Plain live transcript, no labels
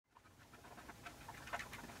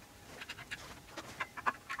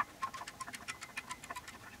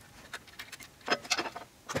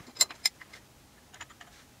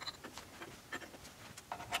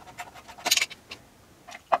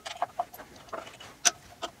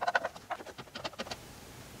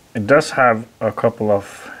it does have a couple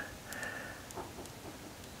of,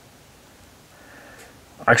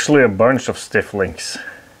 actually a bunch of stiff links.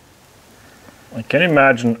 I can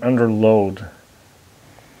imagine under load.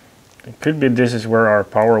 It could be this is where our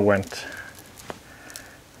power went.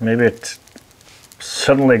 Maybe it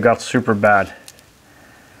suddenly got super bad.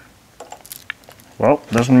 Well,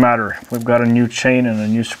 doesn't matter. We've got a new chain and a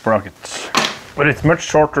new sprocket. But it's much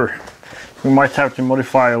shorter. We might have to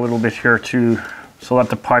modify a little bit here too, so that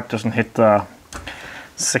the pipe doesn't hit the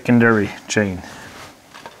secondary chain.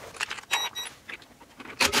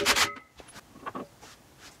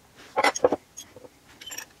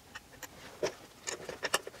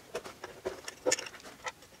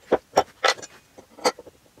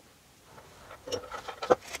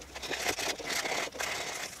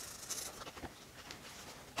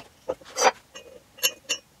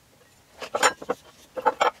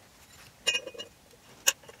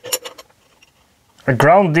 I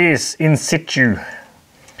ground these in situ,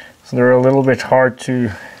 so they're a little bit hard to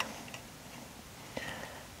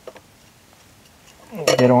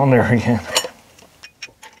get on there again.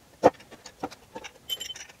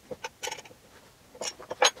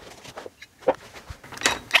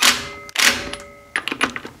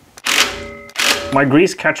 My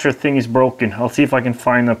grease catcher thing is broken. I'll see if I can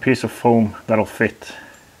find a piece of foam that'll fit.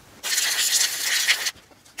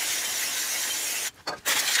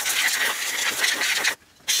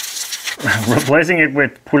 Replacing it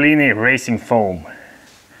with Emot Racing foam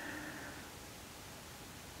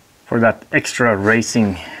for that extra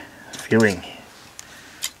racing feeling.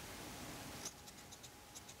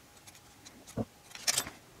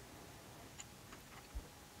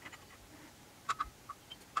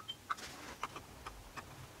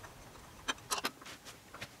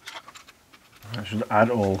 I should add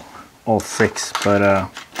all 6, but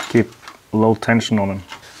keep low tension on them.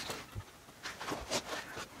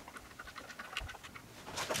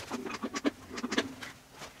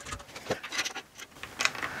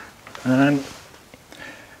 And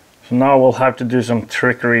so now we'll have to do some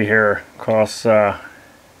trickery here, because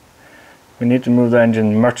we need to move the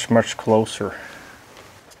engine much closer.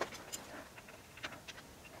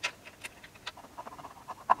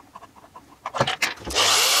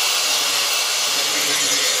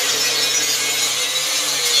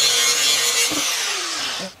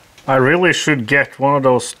 I really should get one of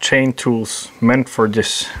those chain tools meant for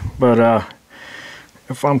this, but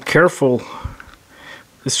if I'm careful,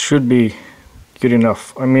 this should be good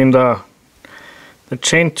enough. I mean, the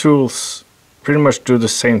chain tools pretty much do the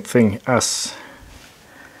same thing as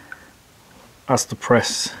the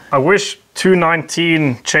press. I wish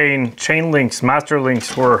 219 chain links, master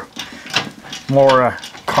links, were more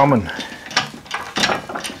common.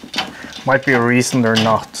 Might be a reason they're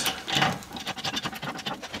not.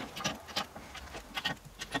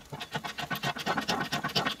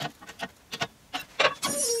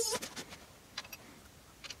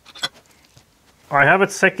 I have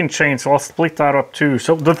it second chain, so I'll split that up too.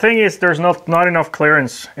 So the thing is, there's not enough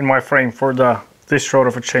clearance in my frame for this short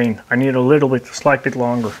of a chain. I need a slight bit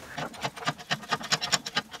longer.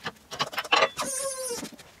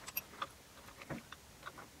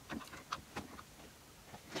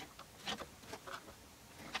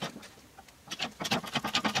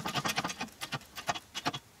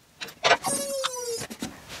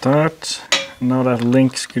 Now that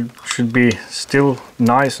link should be still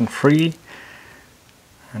nice and free.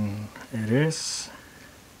 And it is.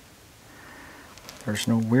 There's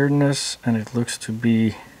no weirdness, and it looks to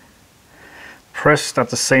be pressed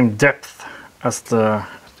at the same depth as the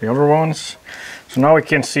other ones. So now we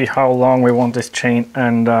can see how long we want this chain,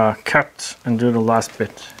 and cut and do the last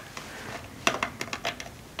bit.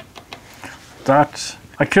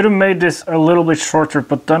 I could have made this a little bit shorter,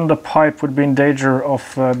 but then the pipe would be in danger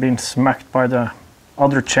of being smacked by the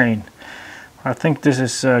other chain. I think this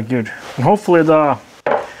is good, and hopefully the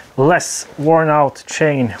less worn out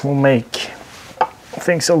chain will make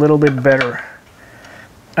things a little bit better.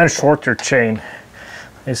 And shorter chain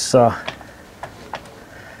is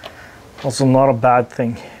also not a bad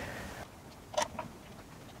thing.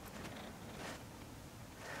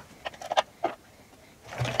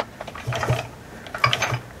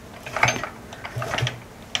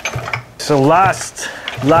 So last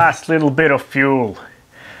little bit of fuel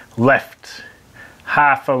left,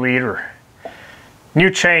 half a liter. New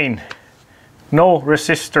chain, no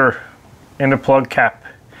resistor in the plug cap.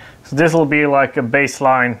 So this will be like a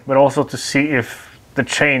baseline, but also to see if the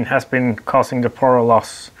chain has been causing the power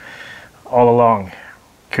loss all along.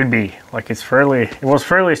 Could be, like it was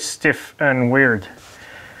fairly stiff and weird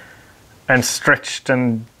and stretched,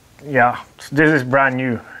 and yeah, so this is brand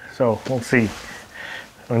new, so we'll see.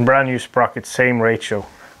 and brand new sprocket, same ratio.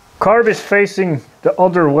 Carb is facing the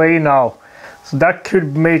other way now, so that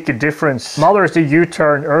could make a difference. Now there's a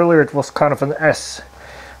U-turn. Earlier it was kind of an S.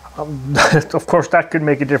 Of course that could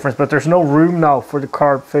make a difference, but there's no room now for the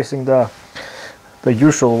carb facing the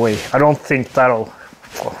usual way. I don't think that'll,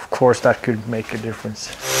 of course that could make a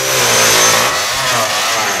difference.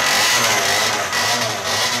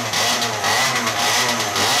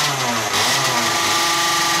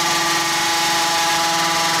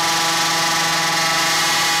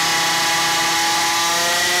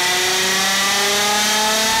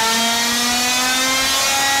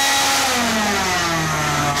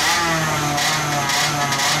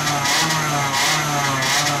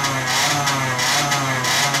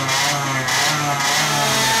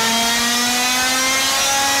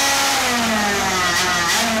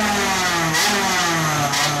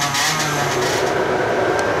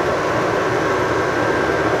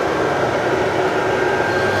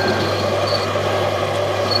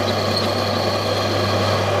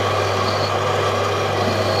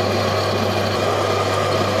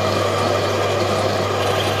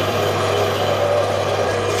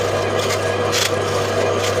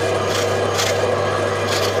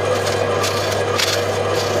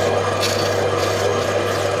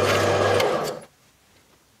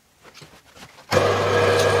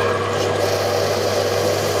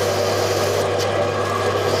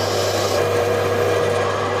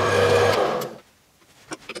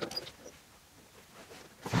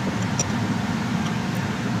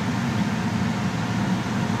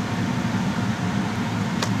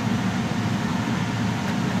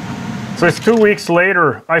 So it's 2 weeks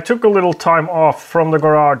later. I took a little time off from the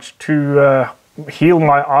garage to heal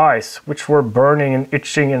my eyes, which were burning and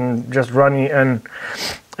itching and just runny, and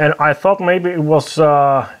I thought maybe it was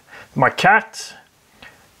my cat,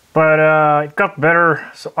 but it got better.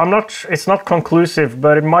 So I'm not. It's not conclusive,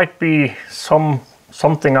 but it might be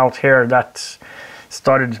something out here that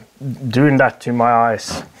started doing that to my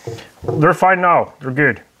eyes. They're fine now. They're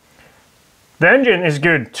good. The engine is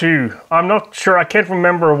good too. I'm not sure, I can't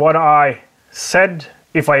remember what I said,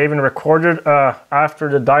 if I even recorded after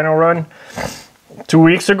the dyno run 2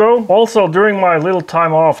 weeks ago. Also, during my little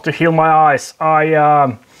time off to heal my eyes,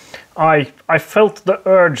 I felt the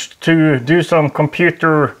urge to do some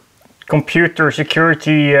computer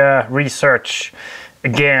security research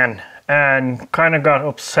again, and kind of got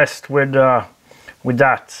obsessed with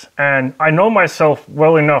that. And I know myself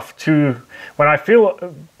well enough to, when I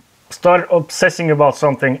start obsessing about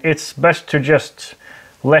something, it's best to just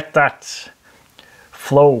let that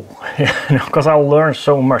flow, because I'll learn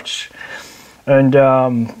so much. And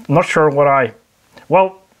not sure what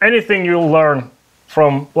well, anything you'll learn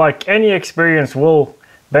from, like, any experience will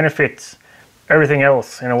benefit everything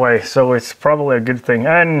else in a way, so it's probably a good thing.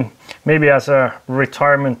 And maybe as a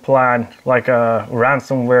retirement plan, like a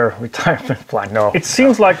ransomware retirement plan. No, it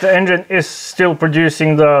seems like the engine is still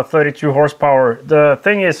producing the 32 horsepower. The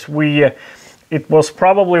thing is, it was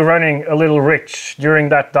probably running a little rich during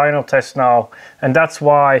that dyno test now, and that's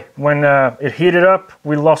why when it heated up,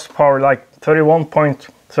 we lost power, like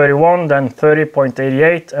 31.31, then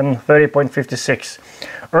 30.88 and 30.56.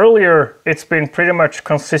 Earlier, it's been pretty much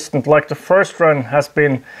consistent. Like, the first run has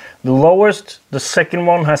been the lowest, the second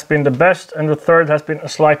one has been the best, and the third has been a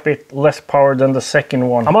slight bit less power than the second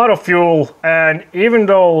one. I'm out of fuel, and even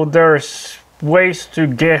though there's ways to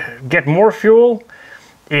get more fuel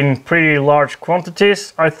in pretty large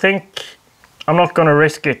quantities, I think I'm not gonna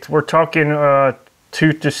risk it. We're talking a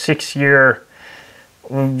 2 to 6 year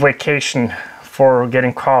vacation for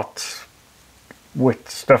getting caught with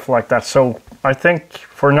stuff like that. So I think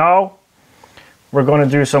for now we're going to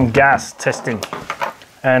do some gas testing,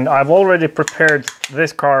 and I've already prepared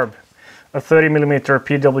this carb, a 30mm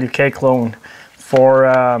PWK clone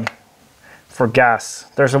for gas.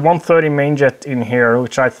 There's a 130 main jet in here,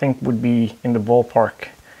 which I think would be in the ballpark.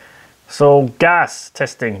 So gas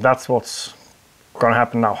testing, that's what's going to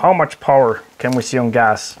happen now. How much power can we see on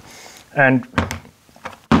gas? And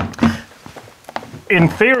in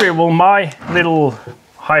theory, well, my little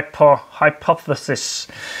hypothesis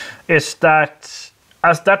is that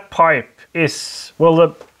as that pipe is,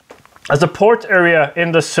 well, as the port area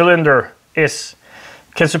in the cylinder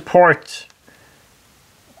can support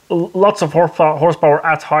lots of horsepower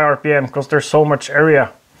at high RPM, because there's so much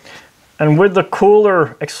area. And with the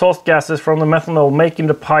cooler exhaust gases from the methanol making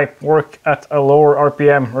the pipe work at a lower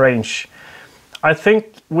RPM range, I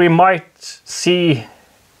think we might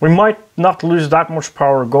not lose that much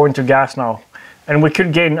power going to gas now, and we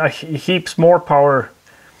could gain heaps more power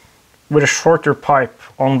with a shorter pipe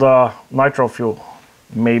on the nitro fuel,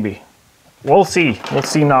 maybe. We'll see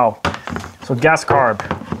now. So gas carb.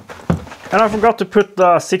 And I forgot to put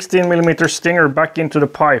the 16mm stinger back into the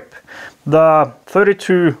pipe. The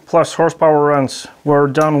 32 plus horsepower runs were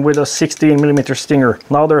done with a 16mm stinger.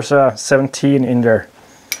 Now there's a 17 in there.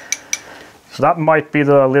 So that might be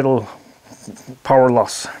the little power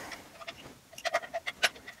loss.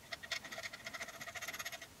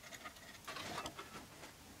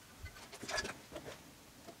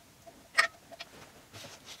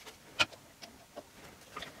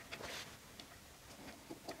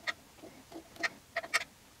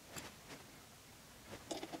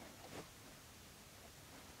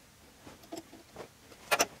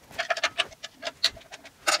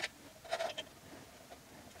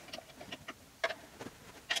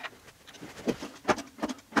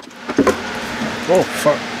 Oh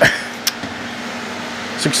fuck.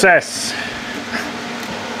 Success.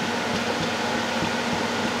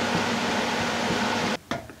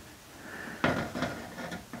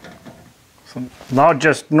 So now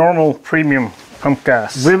just normal premium pump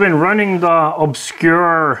gas. We've been running the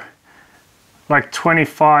obscure like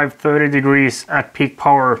 25-30 degrees at peak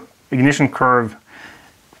power ignition curve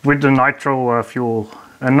with the nitro fuel.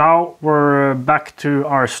 And now we're back to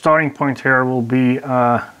our starting point here will be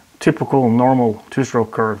typical normal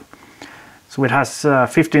two-stroke curve. So it has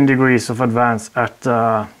 15 degrees of advance at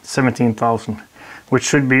 17,000, which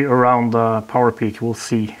should be around the power peak. We'll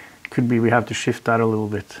see. Could be we have to shift that a little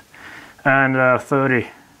bit. And 30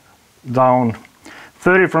 down,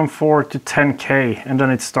 30 from 4 to 10k, and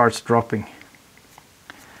then it starts dropping.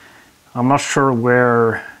 I'm not sure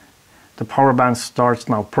where the power band starts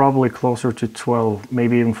now, probably closer to 12,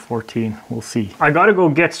 maybe even 14, we'll see. I gotta go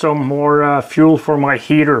get some more fuel for my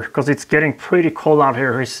heater, because it's getting pretty cold out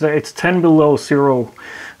here. It's 10 below zero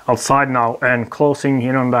outside now, and closing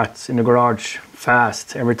in on that in the garage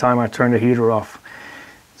fast every time I turn the heater off.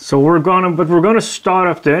 So we're gonna start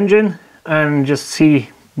up the engine and just see,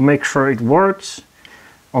 make sure it works.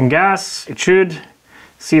 On gas, it should.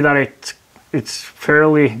 See that it's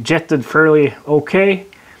fairly jetted, fairly okay.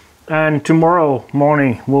 And tomorrow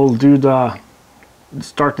morning we'll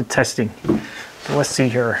start the testing. So let's see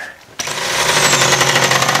here.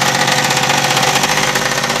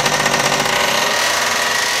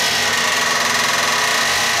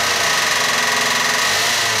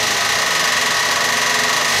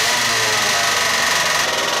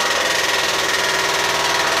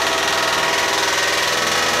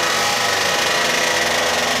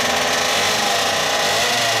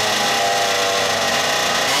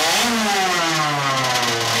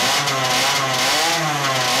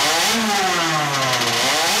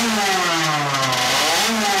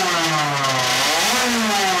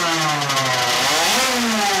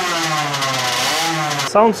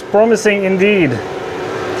 Sounds promising indeed.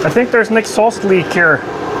 I think there's an exhaust leak here.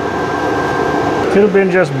 Could have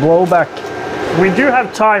been just blowback. We do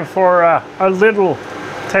have time for a little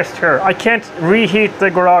test here. I can't reheat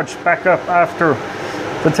the garage back up after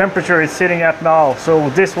the temperature it's sitting at now, so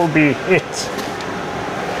this will be it.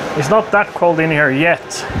 It's not that cold in here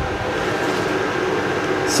yet.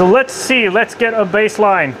 So let's see, let's get a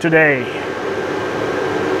baseline today.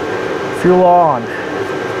 Fuel on.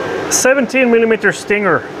 17mm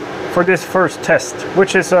stinger for this first test,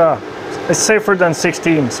 which is safer than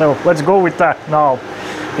 16, so let's go with that now.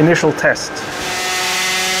 Initial test.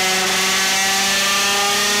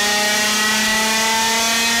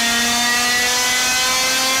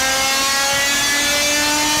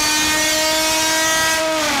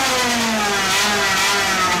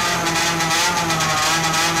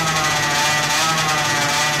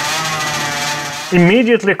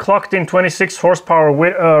 Immediately clocked in 26 horsepower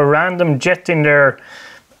with a random jet in there,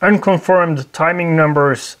 unconfirmed timing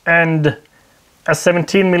numbers, and a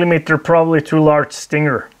 17mm probably too large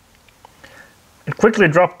stinger. It quickly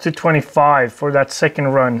dropped to 25 for that second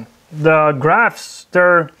run. The graphs,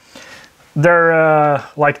 they're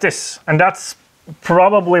like this, and that's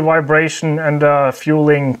probably vibration and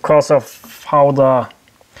fueling because of how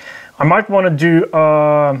I might want to do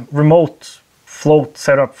a remote float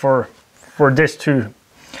setup for this too,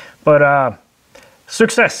 but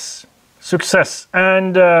success,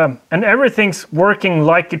 and everything's working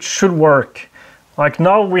like it should work. Like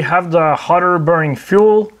now we have the hotter burning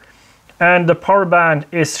fuel, and the power band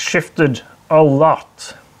is shifted a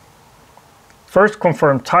lot. First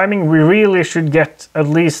confirmed timing. We really should get at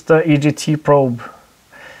least the EGT probe.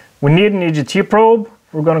 We need an EGT probe.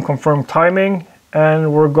 We're gonna confirm timing,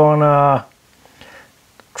 and we're gonna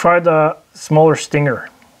try the smaller stinger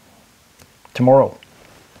tomorrow.